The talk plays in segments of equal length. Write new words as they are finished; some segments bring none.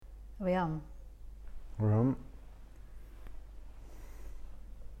Are we on? We're on.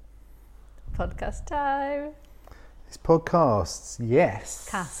 Podcast time. It's podcasts, yes.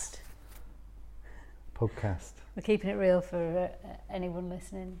 Cast. Podcast. We're keeping it real for anyone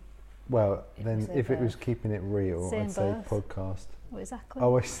listening. Well, If then we say if it was both. keeping it real, Saying I'd say both. podcast. What exactly?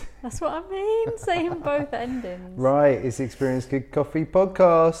 Oh, That's what I mean. Saying both endings. right, it's the Experience Good Coffee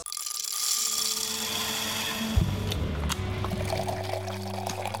podcast.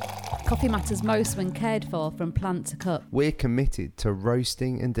 Coffee matters most when cared for from plant to cup. We're committed to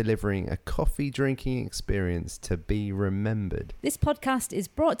roasting and delivering a coffee drinking experience to be remembered. This podcast is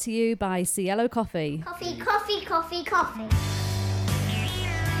brought to you by Cielo Coffee. Coffee, coffee, coffee, coffee.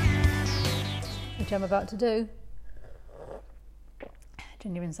 Which I'm about to do.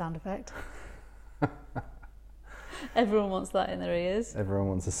 Genuine sound effect. Everyone wants that in their ears. Everyone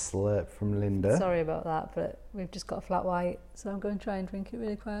wants a slurp from Linda. Sorry about that, but we've just got a flat white, so I'm going to try and drink it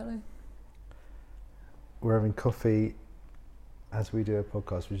really quietly. We're having coffee as we do a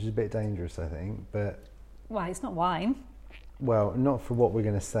podcast, which is a bit dangerous, I think. But, Why? It's not wine. well, not for what we're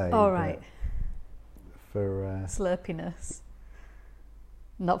going to say. All but right. For Slurpiness.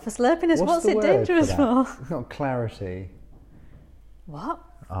 Not for slurpiness. What's the it word dangerous that? for? It's not clarity. What?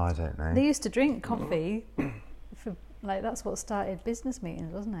 Oh, I don't know. They used to drink coffee for, like, that's what started business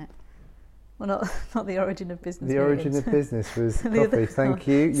meetings, wasn't it? Well, not the origin of business The meetings. origin of business was The coffee. other- Thank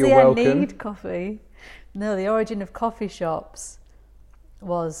you. See, You're welcome. I need coffee. No, the origin of coffee shops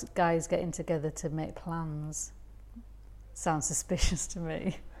was guys getting together to make plans. Sounds suspicious to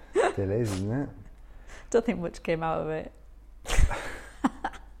me. Still is, isn't it? Don't think much came out of it.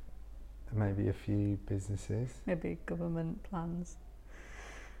 Maybe a few businesses. Maybe government plans.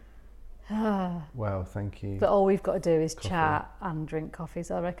 Well, thank you. But all we've got to do is Coffee. chat and drink coffee,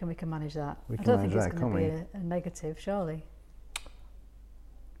 so I reckon we can manage that. We I can don't manage think that, it's going to be can't a negative, surely.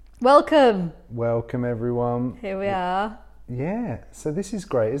 Welcome! Welcome, everyone. Here we are. Yeah, so this is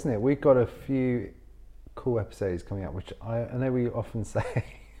great, isn't it? We've got a few cool episodes coming up, which I know we often say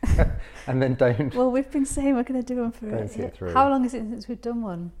and then don't. Well, we've been saying we're going to do one for Don't see it through. How long is it since we've done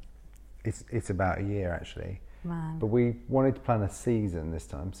one? It's about a year, actually. Man. But we wanted to plan a season this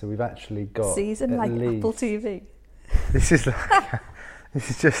time, so we've actually got Season at like least, Apple TV. This is like this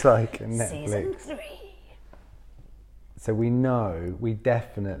is just like Netflix. Season 3. So we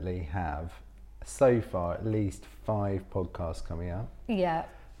definitely have so far at least 5 podcasts coming up. Yeah,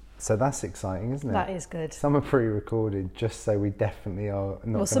 So that's exciting, isn't it? that is good. Some are pre-recorded just so we definitely are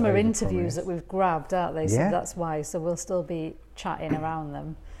not. Well, some gonna are interviews overpromise. that we've grabbed, aren't they? So Yeah. that's why. So we'll still be chatting around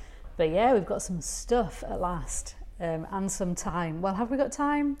them. But yeah, we've got some stuff at last, and some time. Well, have we got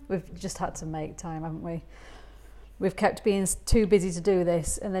time? We've just had to make time, haven't we? We've kept being too busy to do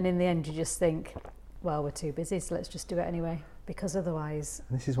this, and then in the end you just think, well, we're too busy, so let's just do it anyway, because otherwise,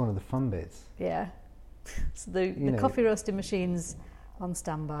 And this is one of the fun bits. yeah. So the know- coffee roasting machine's on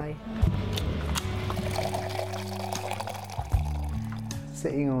standby.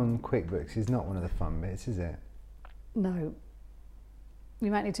 Sitting on QuickBooks is not one of the fun bits, is it? No.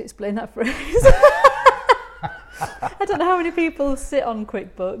 You might need to explain that phrase. I don't know how many people sit on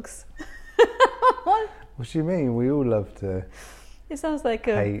QuickBooks. What do you mean? We all love to It sounds like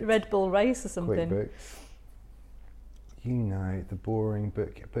a Hate Red Bull race or something. QuickBooks. You know, the boring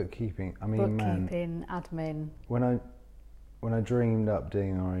bookkeeping. I mean, man, Bookkeeping, admin. when I dreamed up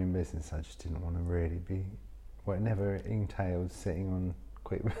doing our own business, I just didn't want to really be. Well, it never entailed sitting on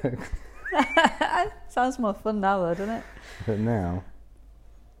QuickBooks, Sounds more fun now though, doesn't it? but now.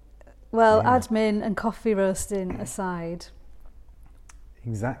 Well, Yeah. admin and coffee roasting aside,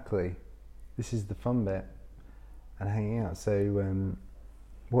 Exactly. This is the fun bit and hanging out. So,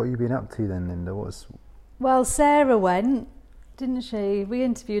 what have you been up to then, Linda? well, Sarah went, didn't she? We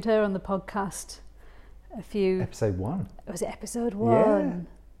interviewed her on the podcast a few... Episode 1? Was it episode 1?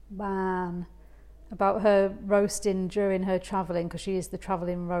 Man. About her roasting during her travelling, because she is the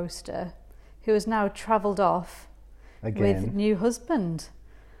travelling roaster, who has now travelled off with Again. new husband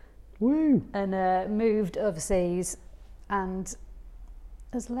Woo! and moved overseas and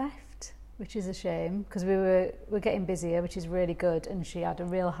has left, which is a shame, because we're getting busier, which is really good, and she had a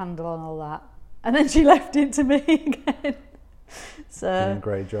real handle on all that. And then she left it to me again. Doing a So,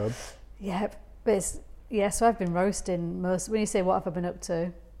 great job. yeah, but so I've been roasting most. When you say what have I been up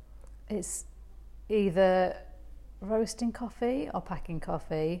to, it's either roasting coffee or packing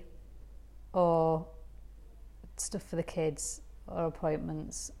coffee or stuff for the kids or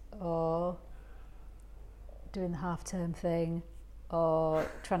appointments or doing the half-term thing or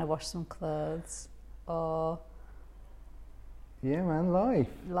trying to wash some clothes or Yeah, man, life.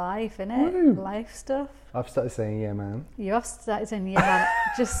 Life, innit? Woo. Life stuff. I've started saying yeah, man. You have started saying yeah, man,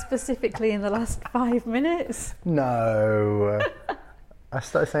 just specifically in the last 5 minutes. No. I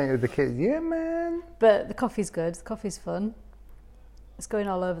started saying it with the kids, yeah, man. But the coffee's good. The coffee's fun. It's going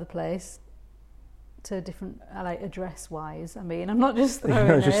all over the place to different, like address-wise. I mean, I'm not just throwing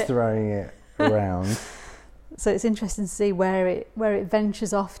You're it. just throwing it around. So it's interesting to see where it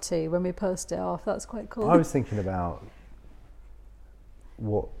ventures off to when we post it off. That's quite cool. I was thinking about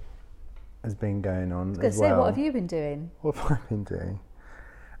what has been going on I was going as to say, well. what have you been doing? What have I been doing?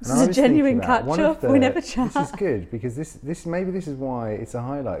 This And is I a was genuine thinking about one of catch-up. We never chat. This is good because this maybe this is why it's a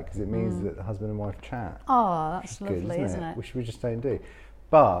highlight, because it means that the husband and wife chat. Oh, that's Which is lovely, good, isn't it? Which we just don't do.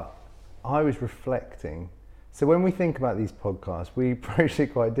 But I was reflecting. So when we think about these podcasts, we approach it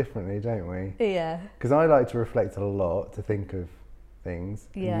quite differently, don't we? Yeah. Because I like to reflect a lot, to think of things.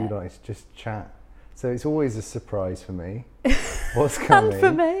 Yeah. And you like to just chat. So it's always a surprise for me. What's coming? And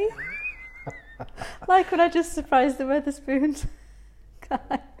for me. Like when I just surprised the Weatherspoons.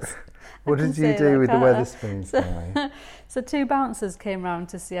 Guys. What I did can you say do that, with the can't I? Weatherspoons guy? So 2 bouncers came round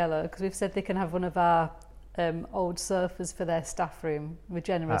to Cielo because we've said they can have one of our old sofas for their staff room. We're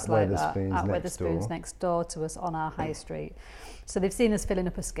generous At like that. Wetherspoons At next Wetherspoons door. next door to us on our high street. So they've seen us filling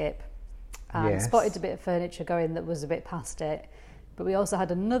up a skip and Yes. spotted a bit of furniture going that was a bit past it. But we also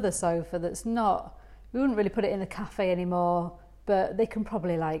had another sofa that's not, we wouldn't really put it in the cafe anymore, but they can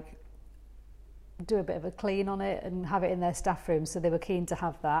probably like do a bit of a clean on it and have it in their staff room. So they were keen to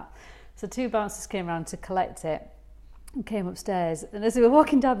have that. So 2 bouncers came round to collect it and came upstairs. And as we were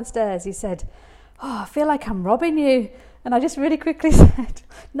walking down the stairs, he said, "Oh, I feel like I'm robbing you." And I just really quickly said,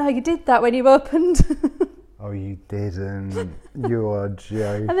 "No, you did that when you opened." Oh, you didn't. You are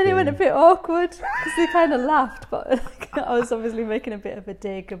joking. And then it went a bit awkward because they kind of laughed. But I was obviously making a bit of a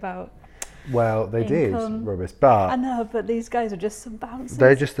dig about, Well, they income. did, Robert. I But know, but these guys are just some bouncers.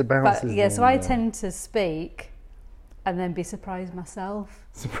 they're just the bouncers. But yeah, so I and, tend to speak and then be surprised myself.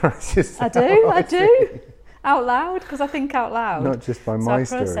 surprise yourself. I see. do. Out loud, because I think out loud. Not just by so my I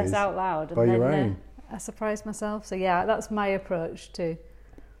process stories. out loud and by then your own. I surprise myself. So yeah, that's my approach to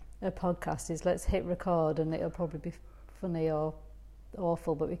a podcast is let's hit record and it'll probably be funny or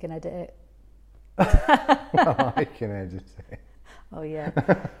awful, but we can edit it. Well, I can edit it Oh yeah.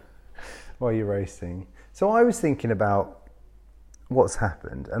 while you're roasting. So I was thinking about what's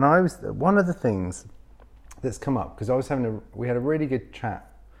happened, and I was one of the things that's come up because we had a really good chat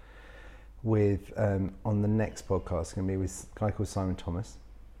with on the next podcast, going to be with a guy called Simon Thomas,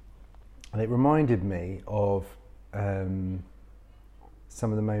 and it reminded me of some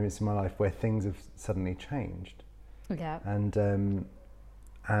of the moments in my life where things have suddenly changed. Yeah.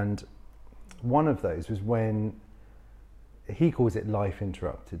 And one of those was when he calls it life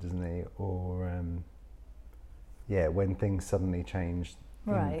interrupted, doesn't he? Or when things suddenly change,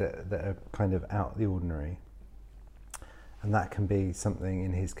 Right. that are kind of out of the ordinary. And that can be something,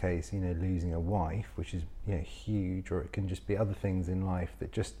 in his case, losing a wife, which is huge, or it can just be other things in life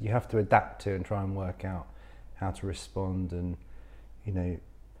that just you have to adapt to and try and work out how to respond. And they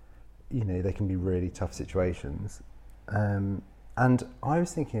can be really tough situations. And I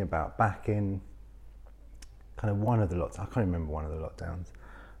was thinking about back in kind of one of the lockdowns, I can't remember one of the lockdowns,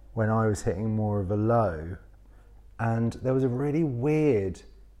 when I was hitting more of a low, and there was a really weird,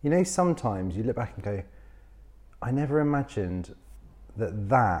 sometimes you look back and go, I never imagined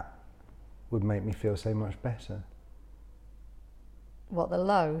that would make me feel so much better. What, the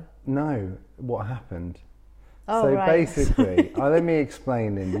low? No, what happened? Oh, so right. basically, let me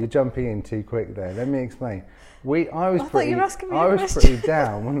explain. Then you're jumping in too quick there. Let me explain. I was thought you were asking me a I was question. pretty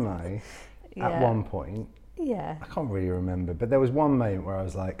down, wasn't I? Yeah. At one point, Yeah. I can't really remember, but there was one moment where I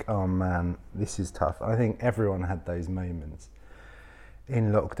was like, "Oh man, this is tough." I think everyone had those moments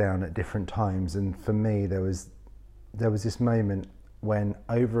in lockdown at different times, and for me, there was this moment when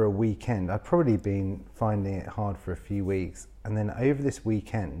over a weekend, I'd probably been finding it hard for a few weeks, and then over this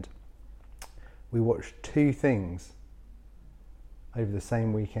weekend, we watched 2 things over the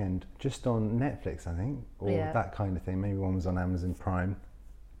same weekend, just on Netflix, I think, or Yeah. that kind of thing. Maybe one was on Amazon Prime.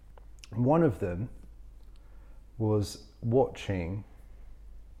 One of them was watching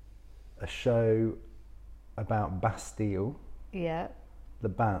a show about Bastille, Yeah. the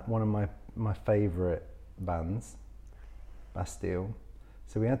band, one of my favourite bands, Bastille.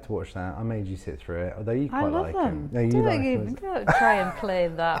 So we had to watch that. I made you sit through it, although you I quite love like them. No, you like them. Don't try and play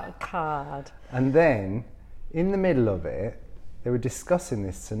that card. And then, in the middle of it, they were discussing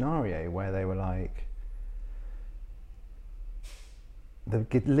this scenario where they were like,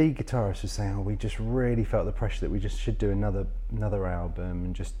 the lead guitarist was saying, we just really felt the pressure that we just should do another album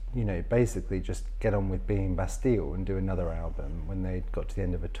and just, basically just get on with being Bastille and do another album when they got to the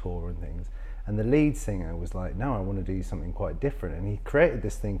end of a tour and things. And the lead singer was like, no, I want to do something quite different. And he created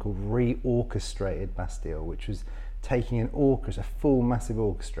this thing called Reorchestrated Bastille, which was taking an orchestra, a full massive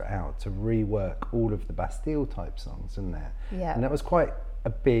orchestra out to rework all of the Bastille type songs in there. Yeah. And that was quite a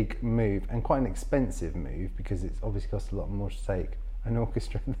big move and quite an expensive move, because it's obviously cost a lot more to take an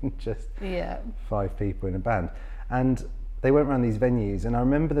orchestra than just 5 people in a band. And they went around these venues, and I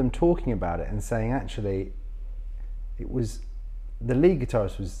remember them talking about it and saying, actually, it was the lead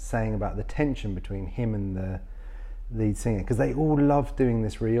guitarist was saying about the tension between him and the lead singer, because they all loved doing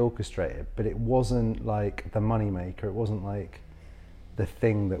this reorchestrated, but it wasn't like the moneymaker. It wasn't like the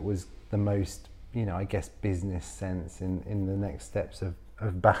thing that was the most, I guess, business sense in the next steps of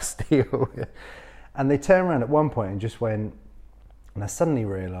Bastille. And they turned around at one point and just went, and I suddenly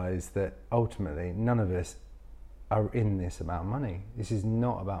realised that ultimately none of us are in this about money. This is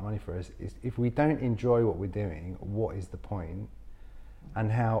not about money for us. If we don't enjoy what we're doing, what is the point? And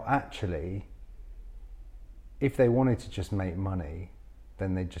how actually, if they wanted to just make money,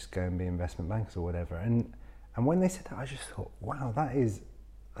 then they'd just go and be investment bankers or whatever. And when they said that, I just thought, wow, that is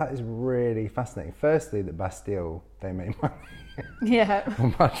really fascinating. Firstly, that Bastille, they make money. Yeah.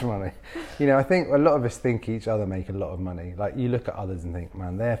 Or much money. I think a lot of us think each other make a lot of money. Like, you look at others and think,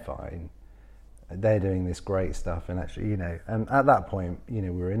 man, they're fine. They're doing this great stuff. And actually, and at that point, we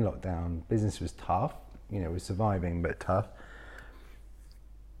were in lockdown. Business was tough. We're surviving, but tough.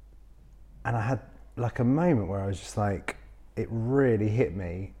 And I had like a moment where I was just like, it really hit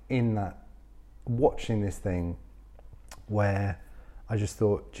me in that, watching this thing, where I just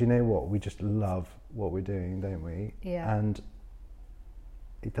thought, do you know what? We just love what we're doing, don't we? Yeah. And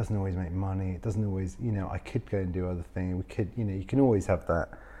it doesn't always make money. It doesn't always, I could go and do other things. We could, you can always have that.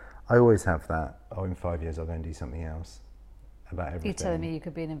 I always have that. Oh, in 5 years I'll go and do something else about everything. You're telling me you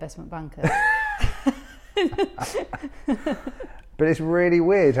could be an investment banker? But it's really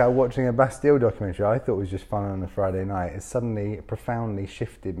weird how watching a Bastille documentary I thought was just fun on a Friday night, it suddenly profoundly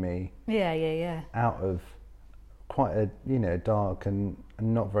shifted me out of quite a dark and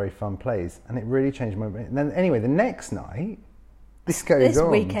not very fun place, and it really changed my brain. And then anyway, the next night, this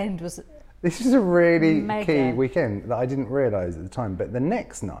weekend was this is a really mega key weekend that I didn't realise at the time. But the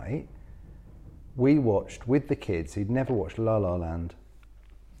next night, we watched with the kids who'd never watched La La Land.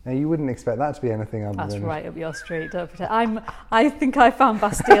 Now, you wouldn't expect that to be anything other That's than... right up your street. Don't pretend. I think I found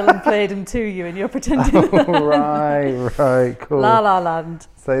Bastille and played them to you, and you're pretending. Oh, right, cool. La La Land.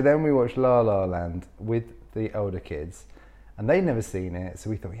 So then we watched La La Land with the older kids, and they'd never seen it,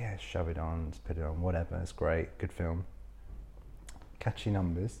 so we thought, yeah, shove it on, just put it on, whatever, it's great, good film. Catchy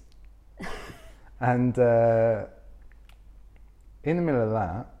numbers. And in the middle of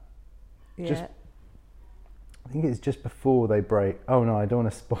that, I think it's just before they break. Oh no, I don't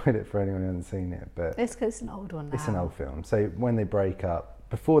want to spoil it for anyone who hasn't seen it, but it's an old one now. It's an old film. So when they break up,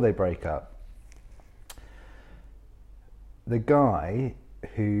 before they break up, the guy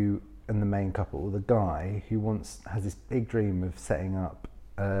who, and the main couple, the guy who has this big dream of setting up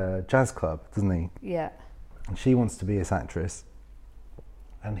a jazz club, doesn't he? Yeah. And she wants to be his actress.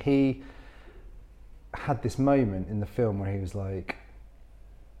 And he had this moment in the film where he was like,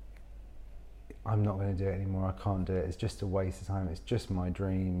 I'm not going to do it anymore, I can't do it, it's just a waste of time, it's just my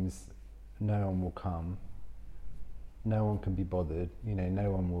dreams, no one will come, no one can be bothered, no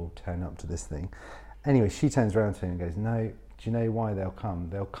one will turn up to this thing. Anyway, she turns around to him and goes, no, do you know why they'll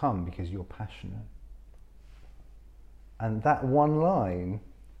come? They'll come because you're passionate. And that one line,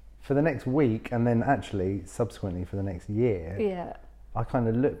 for the next week, and then actually subsequently for the next year, I kind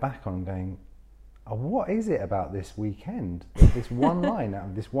of look back on going, oh, what is it about this weekend, this one line out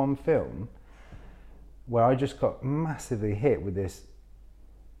of this one film, where I just got massively hit with this,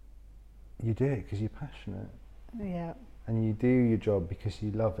 you do it because you're passionate. Yeah. And you do your job because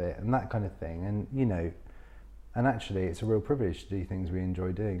you love it, and that kind of thing. And, and actually it's a real privilege to do things we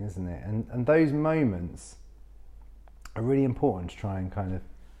enjoy doing, isn't it? And those moments are really important to try and kind of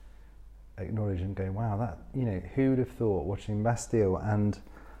acknowledge and go, wow, that, who would have thought watching Bastille and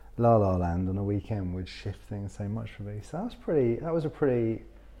La La Land on a weekend would shift things so much for me. So that was a pretty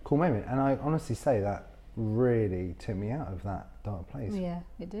cool moment. And I honestly say that really took me out of that dark place. Yeah,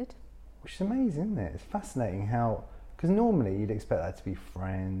 it did. Which is amazing, isn't it? It's fascinating how, because normally you'd expect that to be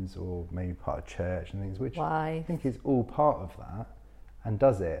friends or maybe part of church and things, which I think is all part of that and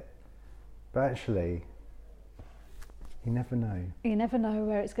does it. But actually, you never know. You never know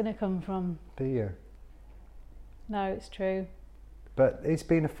where it's going to come from. Do you? No, it's true. But it's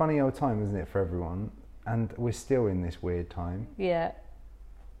been a funny old time, isn't it, for everyone? And we're still in this weird time. Yeah.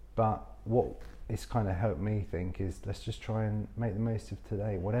 But what it's kind of helped me think is let's just try and make the most of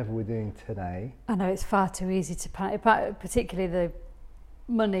today, whatever we're doing today. I know it's far too easy to panic, particularly the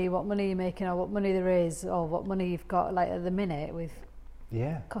money, what money you're making or what money there is or what money you've got like at the minute with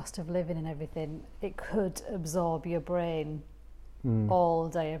cost of living and everything. It could absorb your brain all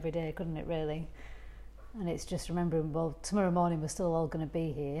day, every day, couldn't it really? And it's just remembering, well, tomorrow morning we're still all going to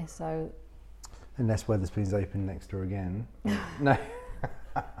be here, so... Unless Wetherspoon's open next door again. No.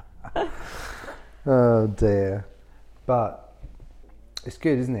 Oh dear. But it's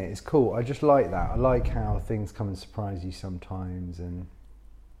good, isn't it? It's cool. I just like that. I like how things come and surprise you sometimes, and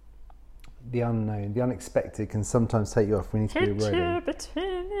the unknown, the unexpected can sometimes take you off. We need to be ready. You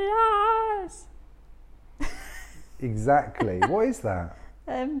between the eyes. Exactly. What is that?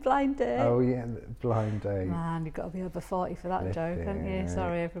 Blind Date. Oh yeah, Blind Date. Man, you've got to be over 40 for that joke, haven't you?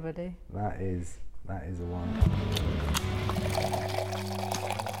 Sorry, everybody. That is a one.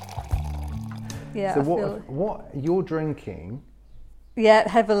 Yeah. So what you're drinking? Yeah,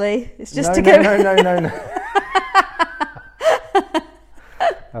 heavily. It's just No.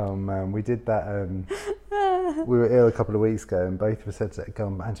 Oh man, we did that. We were ill a couple of weeks ago, and both of us had to go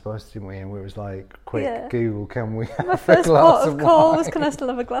on antibiotics, didn't we? And we was like, "Quick, Google, can we have My a first glass port of of call wine?" was, can I still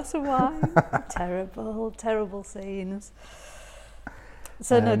have a glass of wine? Terrible scenes.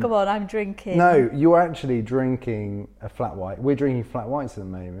 So no, come on, I'm drinking. No, you're actually drinking a flat white. We're drinking flat whites at the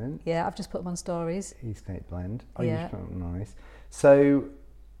moment. Yeah, I've just put them on stories. Eastgate blend. Oh, Yeah. you put them nice. So,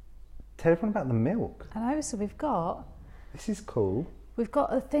 tell everyone about the milk. I know. So we've got This is cool.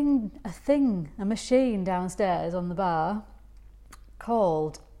 a machine downstairs on the bar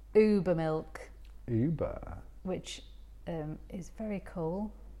called Uber Milk, Uber. which is very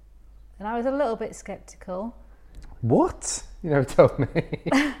cool. And I was a little bit sceptical. What? You never told me.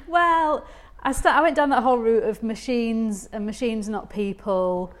 Well, I went down that whole route of machines and machines not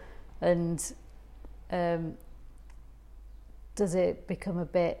people, and does it become a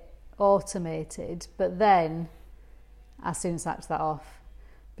bit automated? But then I soon sacked that off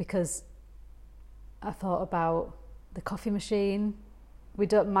because I thought about the coffee machine. We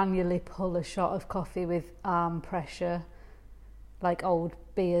don't manually pull a shot of coffee with arm pressure like old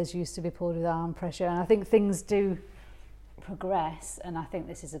beers used to be pulled with arm pressure, and I think things do progress, and I think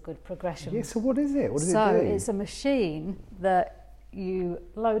this is a good progression. Yeah, so what is it? What does it do? So it's a machine that you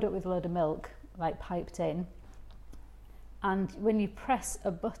load up with a load of milk, like piped in, and when you press a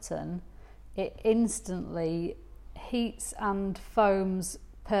button, it instantly heats and foams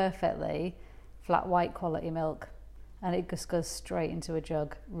perfectly flat white quality milk, and it just goes straight into a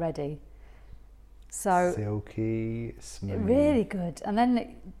jug, ready. So silky, smooth. Really good. And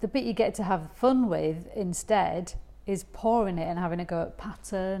then the bit you get to have fun with instead is pouring it and having a go at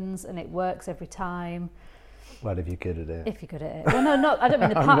patterns, and it works every time. Well, if you're good at it. If you're good at it. Well, no, I don't mean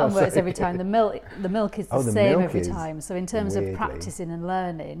the pattern works every time. The milk is the same milk every is time. So in terms weirdly. of practicing and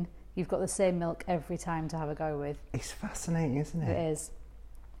learning, you've got the same milk every time to have a go with. It's fascinating, isn't it? It is.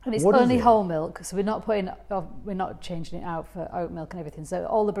 And it's What is only it? whole milk, so we're not changing it out for oat milk and everything. So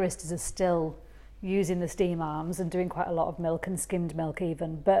all the baristas are still using the steam arms and doing quite a lot of milk and skimmed milk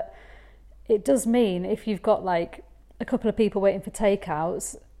even. But it does mean if you've got like a couple of people waiting for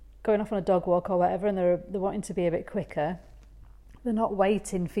takeouts, going off on a dog walk or whatever, and they're wanting to be a bit quicker, they're not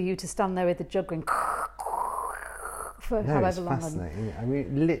waiting for you to stand there with the jug going for No, however it's long. fascinating. I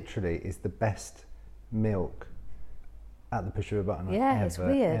mean, literally, it's the best milk at the push of a button Yeah, it's I've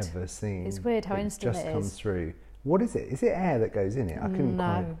weird. ever seen. It's weird how instant just it comes is. through. What is it? Is it air that goes in it? I couldn't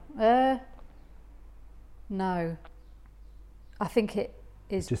quite. No. I think it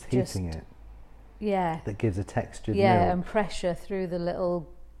is Just heating it. Yeah. That gives a textured Yeah, milk. and pressure through the little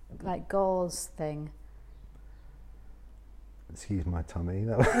like gauze thing. Excuse my tummy.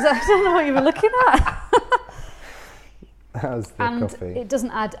 That I don't know what you were looking at. was the And coffee. it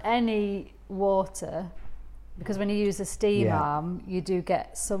doesn't add any water, because when you use a steam Yeah. arm, you do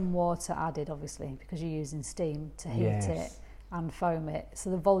get some water added, obviously, because you're using steam to heat it Yes. and foam it. So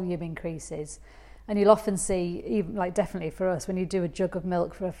the volume increases. And you'll often see, even like definitely for us, when you do a jug of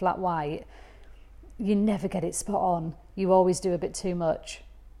milk for a flat white, you never get it spot on. You always do a bit too much.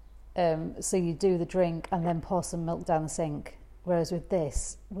 So you do the drink and then pour some milk down the sink. Whereas with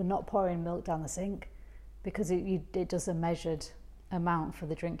this, we're not pouring milk down the sink because it does a measured amount for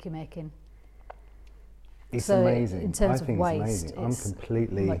the drink you're making. It's So amazing. in terms I of think waste, it's amazing. I'm it's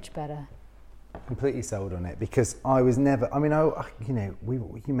completely much better. completely sold on it, because I was never. I mean,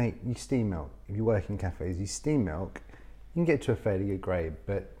 you steam milk. If you work in cafes, you steam milk. You can get to a fairly good grade,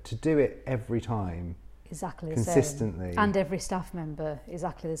 but to do it every time, Exactly the consistently, same. And every staff member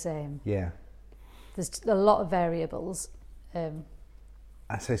exactly the same. yeah. There's a lot of variables.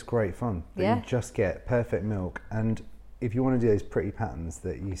 So it's great fun. But Yeah. you just get perfect milk. And if you want to do those pretty patterns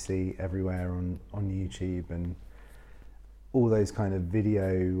that you see everywhere on YouTube and all those kind of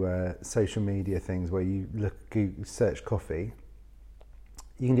video, social media things where you search coffee,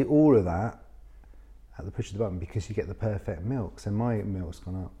 you can do all of that at the push of the button because you get the perfect milk. So my milk's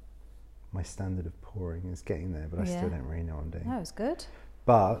gone up. My standard of pouring is getting there, but I still don't really know what I'm doing. No, it's good.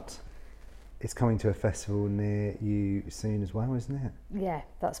 But it's coming to a festival near you soon as well, isn't it? Yeah,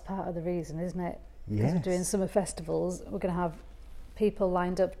 that's part of the reason, isn't it? Because Yes. we're doing summer festivals, we're going to have people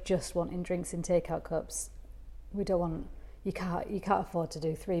lined up just wanting drinks in takeout cups. We don't want, you can't afford to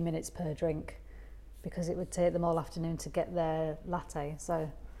do 3 minutes per drink because it would take them all afternoon to get their latte.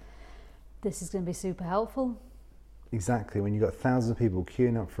 So this is going to be super helpful. Exactly. When you've got thousands of people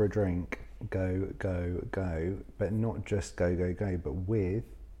queuing up for a drink, go, but not just go, but with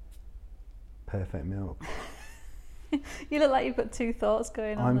perfect milk. You look like you've got two thoughts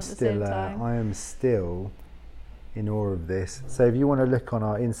going on at the same time. I am still in awe of this. So if you want to look on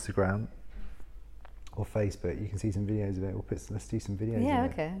our Instagram or Facebook, you can see some videos of it. Let's do some videos. Yeah,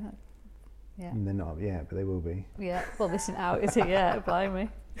 of it. okay. Yeah. And they're not up yet, but they will be. Yeah. Well, this isn't out, is it yet? Blimey.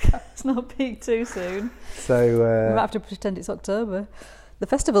 It's not peaked too soon. So We might have to pretend it's October. The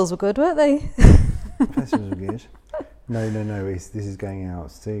festivals were good, weren't they? festivals are good. No. This is going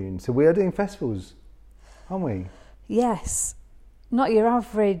out soon. So we are doing festivals, aren't we? Yes. Not your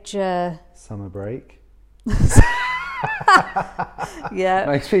average. Summer break. Yeah.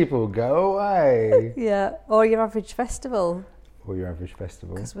 Makes people go away. Yeah. Or your average festival. Or your average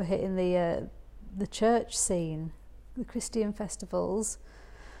festival. Because we're hitting the church scene, the Christian festivals.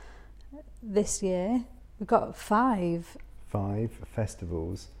 This year, we've got 5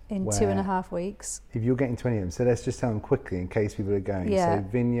 festivals in where 2.5 weeks. If you're getting 20 of them, so let's just tell them quickly in case people are going. Yeah. So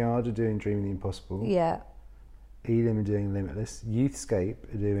Vineyard are doing Dreaming the Impossible. Yeah. Elim are doing Limitless. Youthscape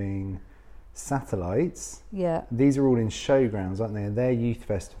are doing Satellites. Yeah. These are all in showgrounds, aren't they? They're youth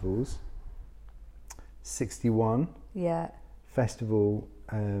festivals. 61 Yeah. festival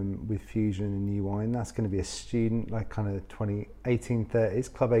with Fusion and New Wine. That's going to be a student, like kind of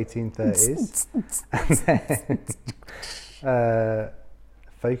 1830s, Club 1830s. And then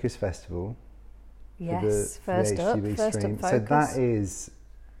Focus Festival. Yes. For the First up HGV stream. Focus. So that is,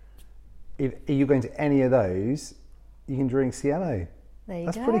 if you're going to any of those, you can drink Cielo. There you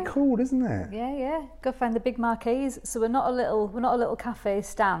That's go. pretty cool, isn't it? Yeah. Go find the big marquees. So we're not a little cafe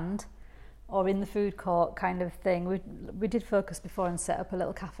stand or in the food court kind of thing. We did Focus before and set up a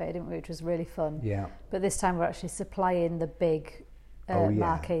little cafe, didn't we? Which was really fun. Yeah. But this time we're actually supplying the big Oh, yeah.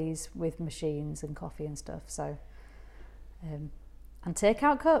 marquees with machines and coffee and stuff. So and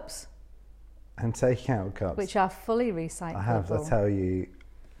takeout cups, And take out cups. which are fully recyclable. I have to tell you,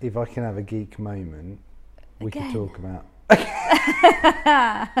 if I can have a geek moment, we Again. could talk about.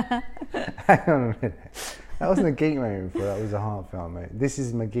 Hang on a minute. That wasn't a geek moment before. That was a heartfelt moment. This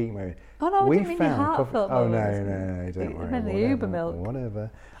is my geek moment. Oh no, I didn't mean your heartfelt Oh moments. no, don't You worry. meant the whatever, Uber milk.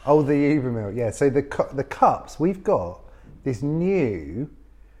 Whatever. Oh, the Uber milk. Yeah. So the cups we've got this new.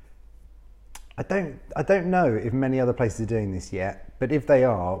 I don't know if many other places are doing this yet, but if they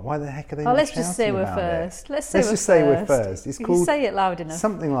are, why the heck are they? Oh, not let's just say shouting we're about it? first. Let's just say we're first. It's If called you say it loud enough.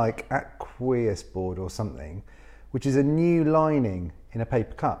 something like Aqueous Board or something, which is a new lining in a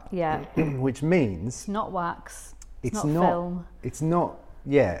paper cup. Yeah. Which means It's not wax. It's it's not film. It's not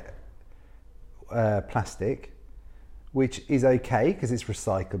plastic, which is okay because it's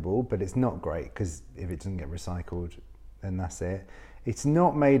recyclable, but it's not great because if it doesn't get recycled, then that's it. It's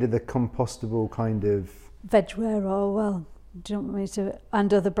not made of the compostable kind of. Vegware or well, do you want me to?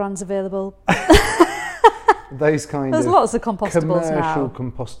 And other brands available. Those kind There's of lots of compostables commercial now.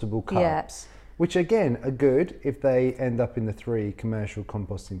 compostable Yeah. cups, which again are good if they end up in the 3 commercial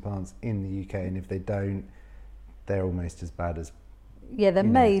composting plants in the UK, and if they don't, they're almost as bad as Yeah, they're you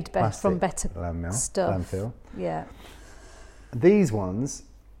know, made from plastic better stuff. landfill. Yeah. These ones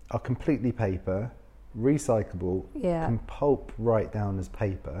are completely paper, recyclable, Yeah. can pulp right down as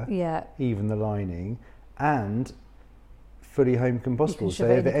paper, Yeah. even the lining, and fully home compostable. So shove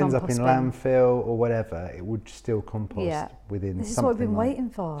it if in it the ends up in compost bin. landfill or whatever, it would still compost Yeah. within This is something what we've been like waiting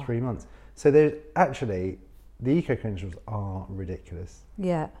for. 3 months. So there's actually, the eco-credentials are ridiculous.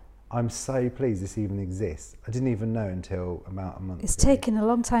 Yeah. I'm so pleased this even exists. I didn't even know until about a month It's ago. taken a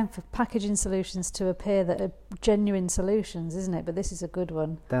long time for packaging solutions to appear that are genuine solutions, isn't it? But this is a good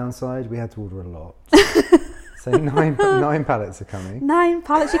one. Downside, we had to order a lot. So nine pallets are coming. 9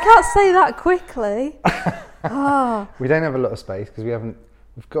 pallets. You can't say that quickly. Oh, We don't have a lot of space because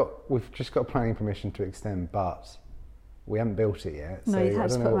we've just got planning permission to extend, but we haven't built it yet. no, so you I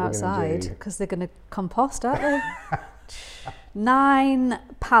have to don't put know them what we're gonna outside do. because they're going to compost, aren't they? 9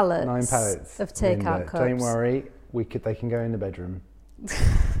 pallets. 9 pallets of takeout Linda, cups. Don't worry, they can go in the bedroom.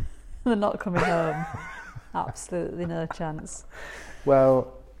 They're not coming home. Absolutely no chance.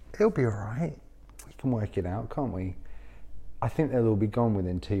 Well, it'll be all right. We can work it out, can't we? I think they'll all be gone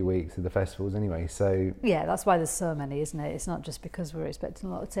within 2 weeks of the festivals anyway, so... Yeah, that's why there's so many, isn't it? It's not just because we're expecting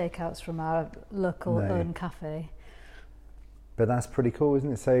a lot of takeouts from our local own cafe. But that's pretty cool,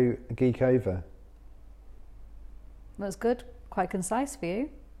 isn't it? So, geek over. That's good. Quite concise for you.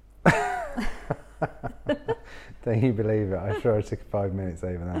 Don't you believe it? I'm sure I took 5 minutes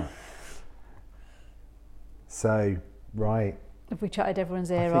over that. So, right. If we chatted everyone's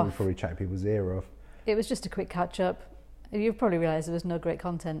I ear think we off. probably chatted people's ear off. It was just a quick catch up. You've probably realised there was no great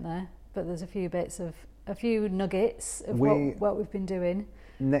content there, but there's a few nuggets of what we've been doing.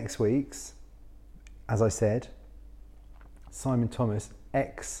 Next week's, as I said, Simon Thomas,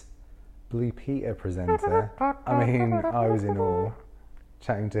 ex-Blue Peter presenter. I mean, I was in awe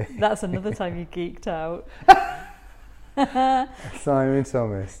chatting to him. That's another time you geeked out. Simon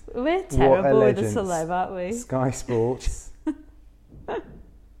Thomas. We're terrible with the legend. celeb, aren't we? Sky Sports.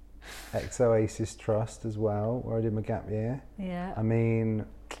 Ex-Oasis Trust as well, where I did my gap year. Yeah. I mean,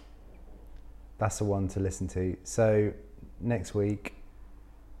 that's the one to listen to. So, next week,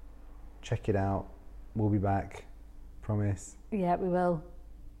 check it out. We'll be back. Promise. Yeah, we will.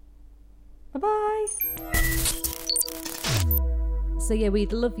 Bye-bye. So yeah,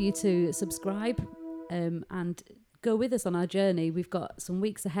 we'd love you to subscribe and go with us on our journey. We've got some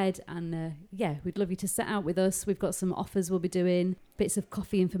weeks ahead, and we'd love you to set out with us. We've got some offers we'll be doing, bits of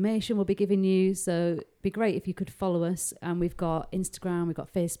coffee information we'll be giving you, so it'd be great if you could follow us. And we've got Instagram, we've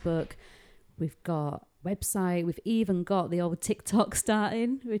got Facebook, we've got website, we've even got the old TikTok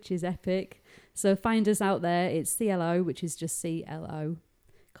starting, which is epic. So find us out there. It's CLO, which is just CLO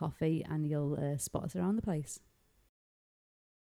coffee, and you'll spot us around the place.